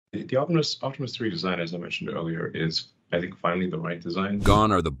The Optimus 3 design, as I mentioned earlier, is, I think, finally the right design. Gone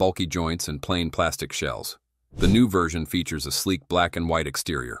are the bulky joints and plain plastic shells. The new version features a sleek black and white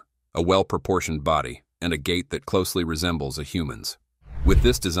exterior, a well-proportioned body, and a gait that closely resembles a human's. With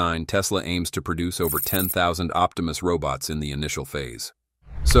this design, Tesla aims to produce over 10,000 Optimus robots in the initial phase.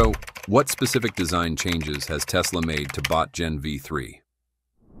 So, what specific design changes has Tesla made to Bot Gen V3?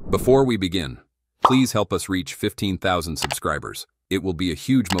 Before we begin, please help us reach 15,000 subscribers. It will be a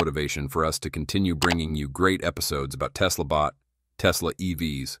huge motivation for us to continue bringing you great episodes about Tesla Bot, Tesla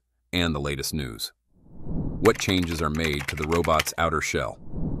EVs, and the latest news. What changes are made to the robot's outer shell?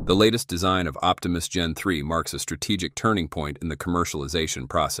 The latest design of Optimus Gen 3 marks a strategic turning point in the commercialization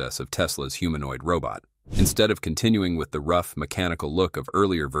process of Tesla's humanoid robot. Instead of continuing with the rough, mechanical look of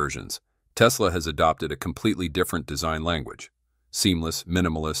earlier versions, Tesla has adopted a completely different design language: seamless,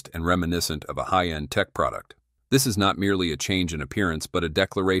 minimalist, and reminiscent of a high-end tech product. This is not merely a change in appearance, but a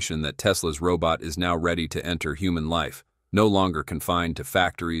declaration that Tesla's robot is now ready to enter human life, no longer confined to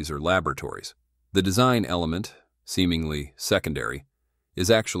factories or laboratories. The design element, seemingly secondary, is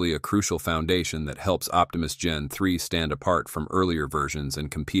actually a crucial foundation that helps Optimus Gen 3 stand apart from earlier versions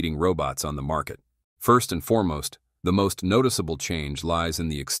and competing robots on the market. First and foremost, the most noticeable change lies in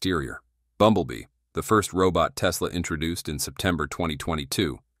the exterior. Bumblebee, the first robot Tesla introduced in September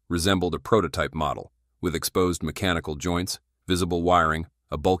 2022, resembled a prototype model, with exposed mechanical joints, visible wiring,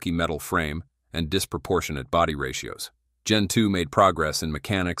 a bulky metal frame, and disproportionate body ratios. Gen 2 made progress in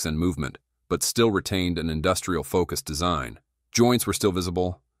mechanics and movement, but still retained an industrial-focused design. Joints were still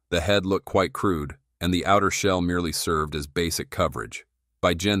visible, the head looked quite crude, and the outer shell merely served as basic coverage.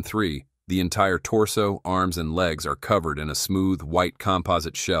 By Gen 3, the entire torso, arms, and legs are covered in a smooth, white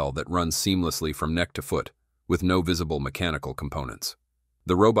composite shell that runs seamlessly from neck to foot, with no visible mechanical components.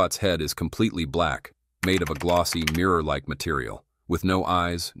 The robot's head is completely black, made of a glossy, mirror-like material, with no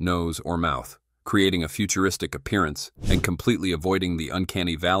eyes, nose, or mouth, creating a futuristic appearance and completely avoiding the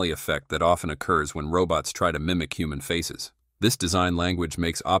uncanny valley effect that often occurs when robots try to mimic human faces. This design language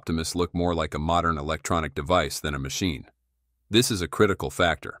makes Optimus look more like a modern electronic device than a machine. This is a critical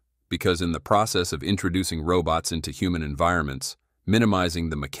factor, because in the process of introducing robots into human environments, minimizing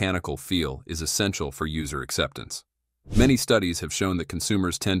the mechanical feel is essential for user acceptance. Many studies have shown that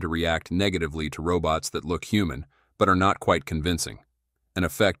consumers tend to react negatively to robots that look human but are not quite convincing, an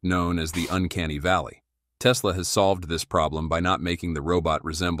effect known as the uncanny valley. Tesla has solved this problem by not making the robot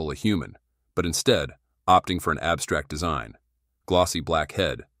resemble a human, but instead opting for an abstract design: glossy black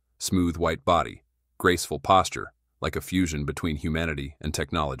head, smooth white body, graceful posture, like a fusion between humanity and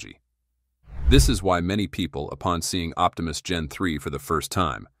technology. This is why many people, upon seeing Optimus Gen 3 for the first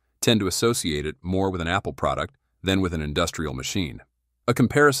time, tend to associate it more with an Apple product than with an industrial machine. A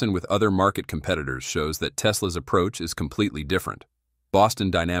comparison with other market competitors shows that Tesla's approach is completely different.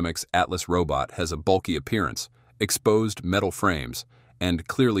 Boston Dynamics' Atlas robot has a bulky appearance, exposed metal frames, and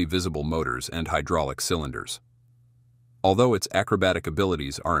clearly visible motors and hydraulic cylinders. Although its acrobatic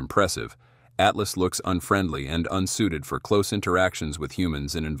abilities are impressive, Atlas looks unfriendly and unsuited for close interactions with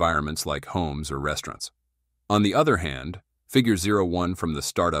humans in environments like homes or restaurants. On the other hand, Figure 01 from the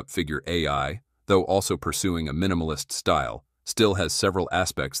startup Figure AI, though also pursuing a minimalist style, still has several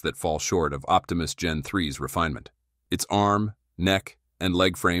aspects that fall short of Optimus Gen 3's refinement. Its arm, neck, and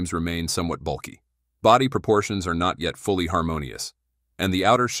leg frames remain somewhat bulky. Body proportions are not yet fully harmonious, and the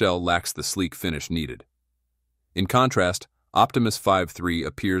outer shell lacks the sleek finish needed. In contrast, Optimus 5.3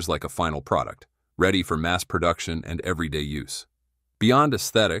 appears like a final product, ready for mass production and everyday use. Beyond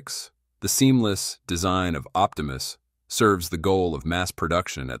aesthetics, the seamless design of Optimus serves the goal of mass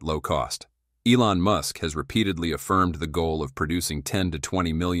production at low cost. Elon Musk has repeatedly affirmed the goal of producing 10 to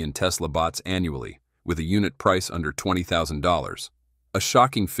 20 million Tesla bots annually, with a unit price under $20,000, a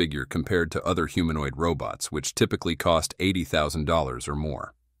shocking figure compared to other humanoid robots, which typically cost $80,000 or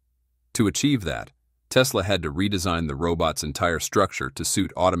more. To achieve that, Tesla had to redesign the robot's entire structure to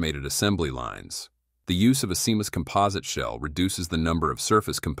suit automated assembly lines. The use of a seamless composite shell reduces the number of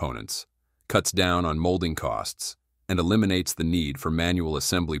surface components, cuts down on molding costs, and eliminates the need for manual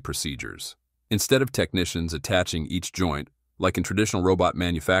assembly procedures. Instead of technicians attaching each joint, like in traditional robot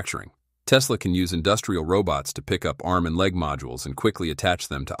manufacturing, Tesla can use industrial robots to pick up arm and leg modules and quickly attach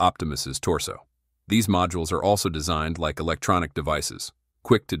them to Optimus's torso. These modules are also designed like electronic devices,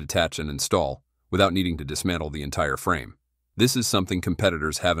 quick to detach and install, without needing to dismantle the entire frame. This is something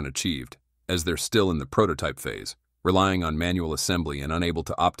competitors haven't achieved, as they're still in the prototype phase, relying on manual assembly and unable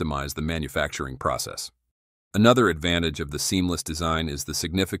to optimize the manufacturing process. Another advantage of the seamless design is the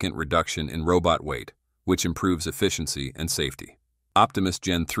significant reduction in robot weight, which improves efficiency and safety. Optimus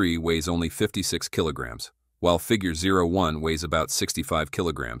Gen 3 weighs only 56 kilograms, while Figure 01 weighs about 65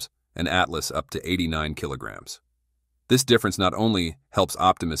 kilograms and Atlas up to 89 kilograms. This difference not only helps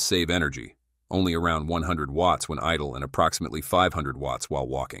Optimus save energy, only around 100 watts when idle and approximately 500 watts while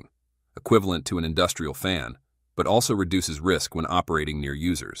walking, equivalent to an industrial fan, but also reduces risk when operating near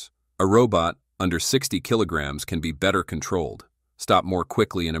users. A robot under 60 kilograms can be better controlled, stop more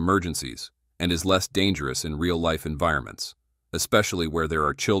quickly in emergencies, and is less dangerous in real-life environments, especially where there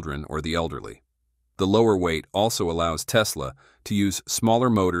are children or the elderly. The lower weight also allows Tesla to use smaller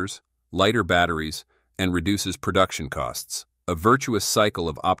motors, lighter batteries, and reduces production costs, a virtuous cycle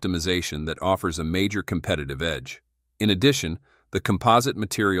of optimization that offers a major competitive edge. In addition, the composite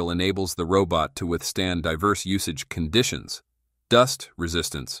material enables the robot to withstand diverse usage conditions: dust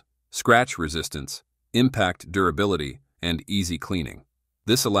resistance, scratch resistance, impact durability, and easy cleaning.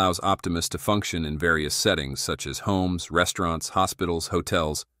 This allows Optimus to function in various settings such as homes, restaurants, hospitals,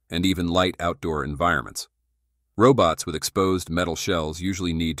 hotels, and even light outdoor environments. Robots with exposed metal shells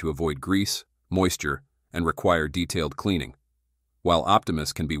usually need to avoid grease, moisture, and require detailed cleaning, while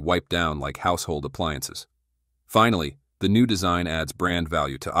Optimus can be wiped down like household appliances. Finally, the new design adds brand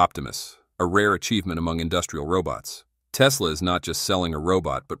value to Optimus, a rare achievement among industrial robots. Tesla is not just selling a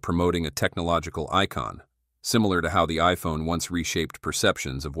robot but promoting a technological icon, similar to how the iPhone once reshaped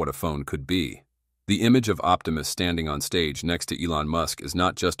perceptions of what a phone could be. The image of Optimus standing on stage next to Elon Musk is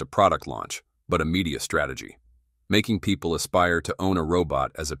not just a product launch, but a media strategy, making people aspire to own a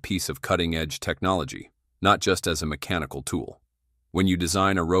robot as a piece of cutting-edge technology, not just as a mechanical tool. When you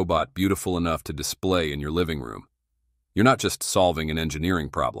design a robot beautiful enough to display in your living room, you're not just solving an engineering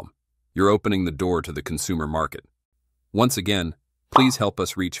problem, you're opening the door to the consumer market. Once again, please help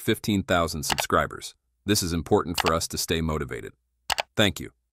us reach 15,000 subscribers. This is important for us to stay motivated. Thank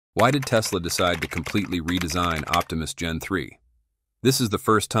you. Why did Tesla decide to completely redesign Optimus Gen 3? This is the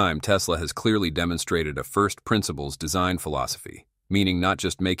first time Tesla has clearly demonstrated a first principles design philosophy, meaning not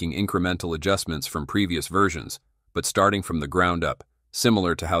just making incremental adjustments from previous versions, but starting from the ground up,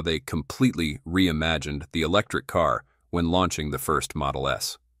 similar to how they completely reimagined the electric car when launching the first Model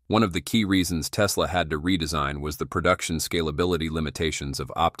S. One of the key reasons Tesla had to redesign was the production scalability limitations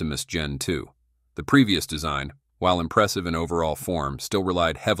of Optimus Gen 2. The previous design, while impressive in overall form, still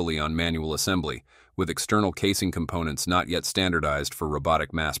relied heavily on manual assembly, with external casing components not yet standardized for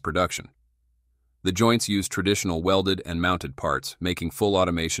robotic mass production. The joints used traditional welded and mounted parts, making full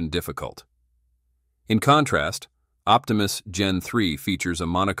automation difficult. In contrast, Optimus Gen 3 features a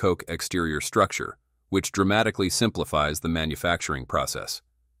monocoque exterior structure, which dramatically simplifies the manufacturing process.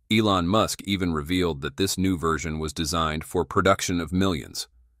 Elon Musk even revealed that this new version was designed for production of millions,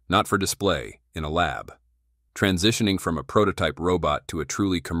 not for display in a lab. Transitioning from a prototype robot to a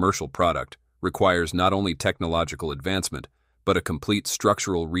truly commercial product requires not only technological advancement, but a complete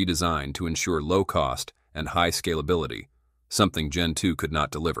structural redesign to ensure low cost and high scalability, something Gen 2 could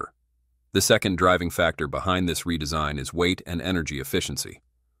not deliver. The second driving factor behind this redesign is weight and energy efficiency.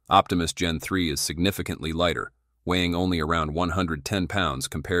 Optimus Gen 3 is significantly lighter, weighing only around 110 pounds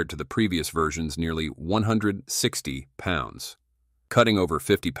compared to the previous version's nearly 160 pounds. Cutting over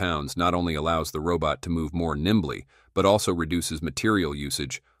 50 pounds not only allows the robot to move more nimbly, but also reduces material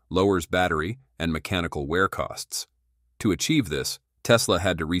usage, lowers battery and mechanical wear costs. To achieve this, Tesla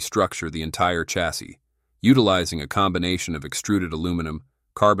had to restructure the entire chassis, utilizing a combination of extruded aluminum,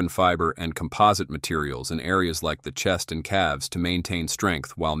 carbon fiber, and composite materials in areas like the chest and calves to maintain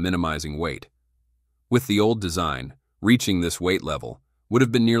strength while minimizing weight. With the old design, reaching this weight level would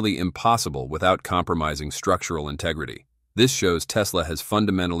have been nearly impossible without compromising structural integrity. This shows Tesla has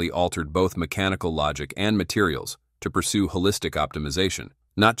fundamentally altered both mechanical logic and materials to pursue holistic optimization,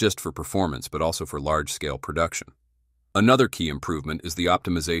 not just for performance but also for large-scale production. Another key improvement is the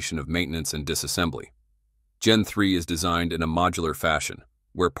optimization of maintenance and disassembly. Gen 3 is designed in a modular fashion,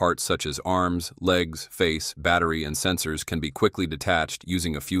 where parts such as arms, legs, face, battery, and sensors can be quickly detached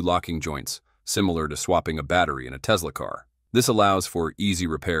using a few locking joints, similar to swapping a battery in a Tesla car. This allows for easy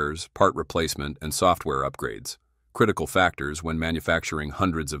repairs, part replacement, and software upgrades, critical factors when manufacturing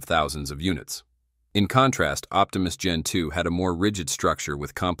hundreds of thousands of units. In contrast, Optimus Gen 2 had a more rigid structure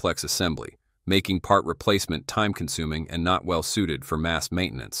with complex assembly, making part replacement time-consuming and not well-suited for mass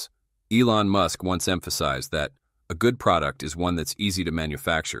maintenance. Elon Musk once emphasized that a good product is one that's easy to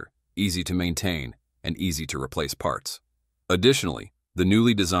manufacture, easy to maintain, and easy to replace parts. Additionally, the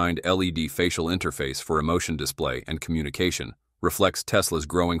newly designed LED facial interface for emotion display and communication reflects Tesla's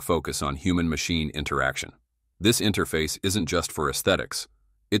growing focus on human-machine interaction. This interface isn't just for aesthetics.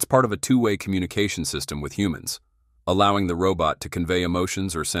 It's part of a two-way communication system with humans, allowing the robot to convey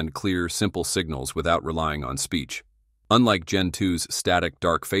emotions or send clear, simple signals without relying on speech. Unlike Gen 2's static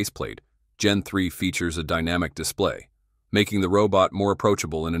dark faceplate, Gen 3 features a dynamic display, making the robot more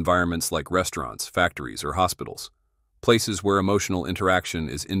approachable in environments like restaurants, factories, or hospitals, places where emotional interaction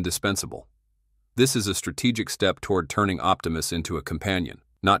is indispensable. This is a strategic step toward turning Optimus into a companion,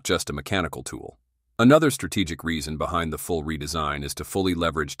 not just a mechanical tool. Another strategic reason behind the full redesign is to fully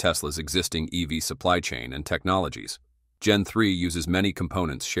leverage Tesla's existing EV supply chain and technologies. Gen 3 uses many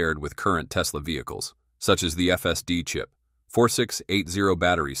components shared with current Tesla vehicles, such as the FSD chip, 4680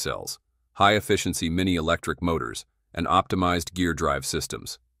 battery cells, high-efficiency mini-electric motors, and optimized gear drive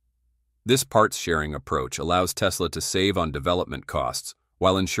systems. This parts-sharing approach allows Tesla to save on development costs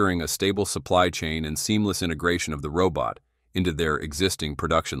while ensuring a stable supply chain and seamless integration of the robot into their existing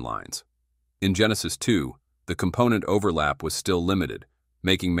production lines. In Genesis 2, the component overlap was still limited,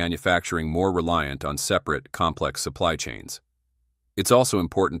 making manufacturing more reliant on separate, complex supply chains. It's also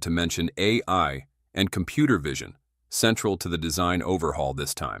important to mention AI and computer vision, central to the design overhaul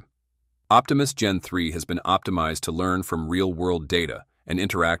this time. Optimus Gen 3 has been optimized to learn from real-world data and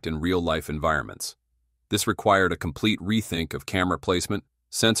interact in real-life environments. This required a complete rethink of camera placement,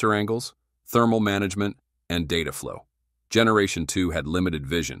 sensor angles, thermal management, and data flow. Generation 2 had limited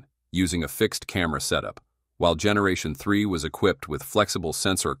vision, using a fixed camera setup, while Generation 3 was equipped with flexible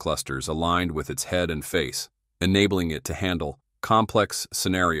sensor clusters aligned with its head and face, enabling it to handle complex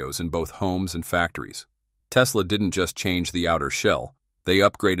scenarios in both homes and factories. Tesla didn't just change the outer shell, they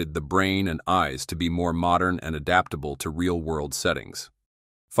upgraded the brain and eyes to be more modern and adaptable to real-world settings.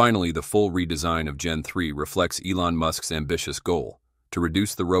 Finally, the full redesign of Gen 3 reflects Elon Musk's ambitious goal to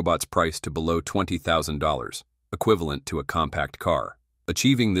reduce the robot's price to below $20,000, equivalent to a compact car.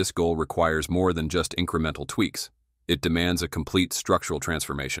 Achieving this goal requires more than just incremental tweaks. It demands a complete structural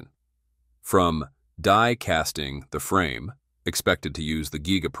transformation. From die casting the frame, expected to use the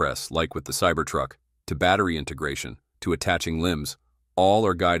gigapress like with the Cybertruck, to battery integration, to attaching limbs, all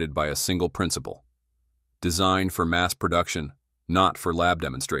are guided by a single principle: design for mass production, not for lab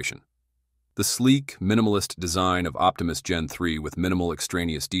demonstration. The sleek, minimalist design of Optimus Gen 3 with minimal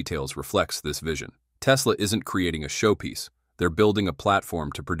extraneous details reflects this vision. Tesla isn't creating a showpiece. They're building a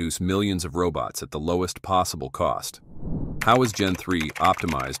platform to produce millions of robots at the lowest possible cost. How is Gen 3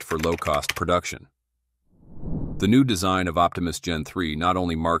 optimized for low-cost production? The new design of Optimus Gen 3 not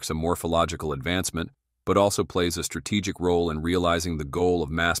only marks a morphological advancement, but also plays a strategic role in realizing the goal of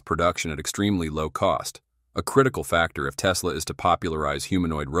mass production at extremely low cost, a critical factor if Tesla is to popularize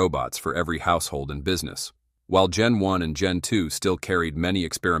humanoid robots for every household and business. While Gen 1 and Gen 2 still carried many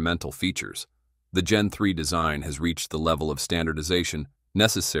experimental features, the Gen 3 design has reached the level of standardization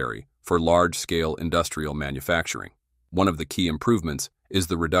necessary for large-scale industrial manufacturing. One of the key improvements is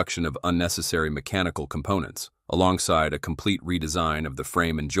the reduction of unnecessary mechanical components, alongside a complete redesign of the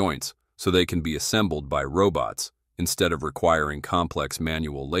frame and joints so they can be assembled by robots instead of requiring complex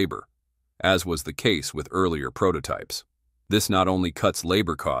manual labor, as was the case with earlier prototypes. This not only cuts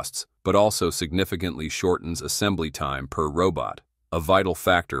labor costs, but also significantly shortens assembly time per robot, a vital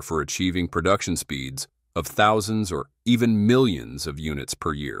factor for achieving production speeds of thousands or even millions of units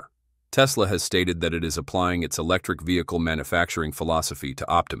per year. Tesla has stated that it is applying its electric vehicle manufacturing philosophy to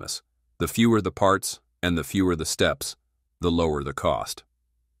Optimus. The fewer the parts and the fewer the steps, the lower the cost.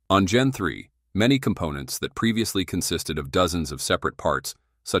 On Gen 3, many components that previously consisted of dozens of separate parts,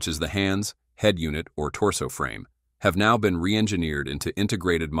 such as the hands, head unit, or torso frame, have now been re-engineered into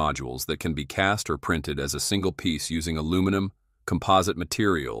integrated modules that can be cast or printed as a single piece using aluminum, composite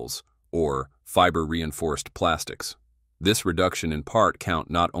materials, or fiber-reinforced plastics. This reduction in part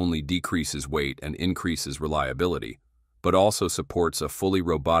count not only decreases weight and increases reliability, but also supports a fully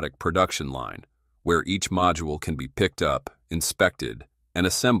robotic production line, where each module can be picked up, inspected, and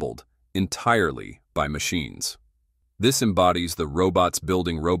assembled entirely by machines. This embodies the robots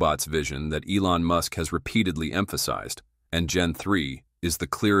building robots vision that Elon Musk has repeatedly emphasized, and Gen 3 is the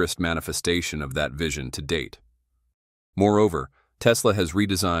clearest manifestation of that vision to date. Moreover, Tesla has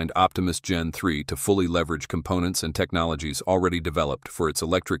redesigned Optimus Gen 3 to fully leverage components and technologies already developed for its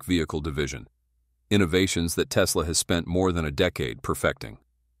electric vehicle division, innovations that Tesla has spent more than a decade perfecting.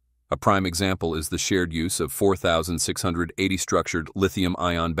 A prime example is the shared use of 4,680 structured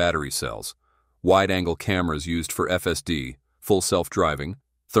lithium-ion battery cells, wide-angle cameras used for FSD, full self-driving,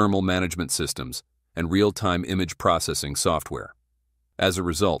 thermal management systems, and real-time image processing software. As a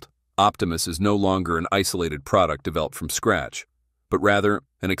result, Optimus is no longer an isolated product developed from scratch, but rather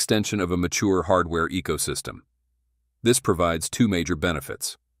an extension of a mature hardware ecosystem. This provides two major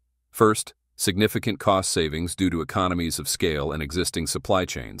benefits. First, significant cost savings due to economies of scale and existing supply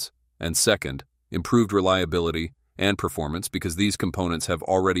chains, and second, improved reliability and performance because these components have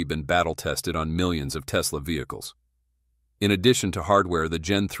already been battle-tested on millions of Tesla vehicles. In addition to hardware, the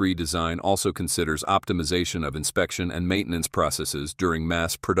Gen 3 design also considers optimization of inspection and maintenance processes during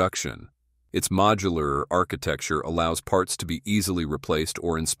mass production. Its modular architecture allows parts to be easily replaced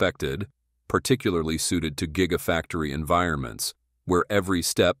or inspected, particularly suited to gigafactory environments, where every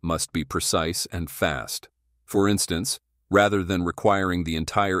step must be precise and fast. For instance, rather than requiring the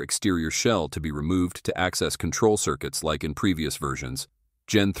entire exterior shell to be removed to access control circuits like in previous versions,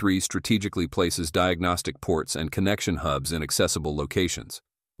 Gen 3 strategically places diagnostic ports and connection hubs in accessible locations.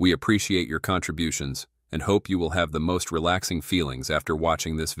 We appreciate your contributions and hope you will have the most relaxing feelings after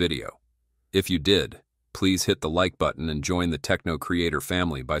watching this video. If you did, please hit the like button and join the Techno Creator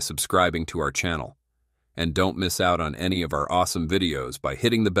family by subscribing to our channel. And don't miss out on any of our awesome videos by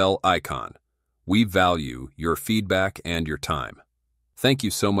hitting the bell icon. We value your feedback and your time. Thank you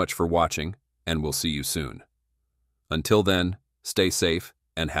so much for watching, and we'll see you soon. Until then, stay safe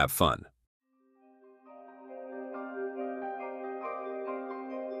and have fun.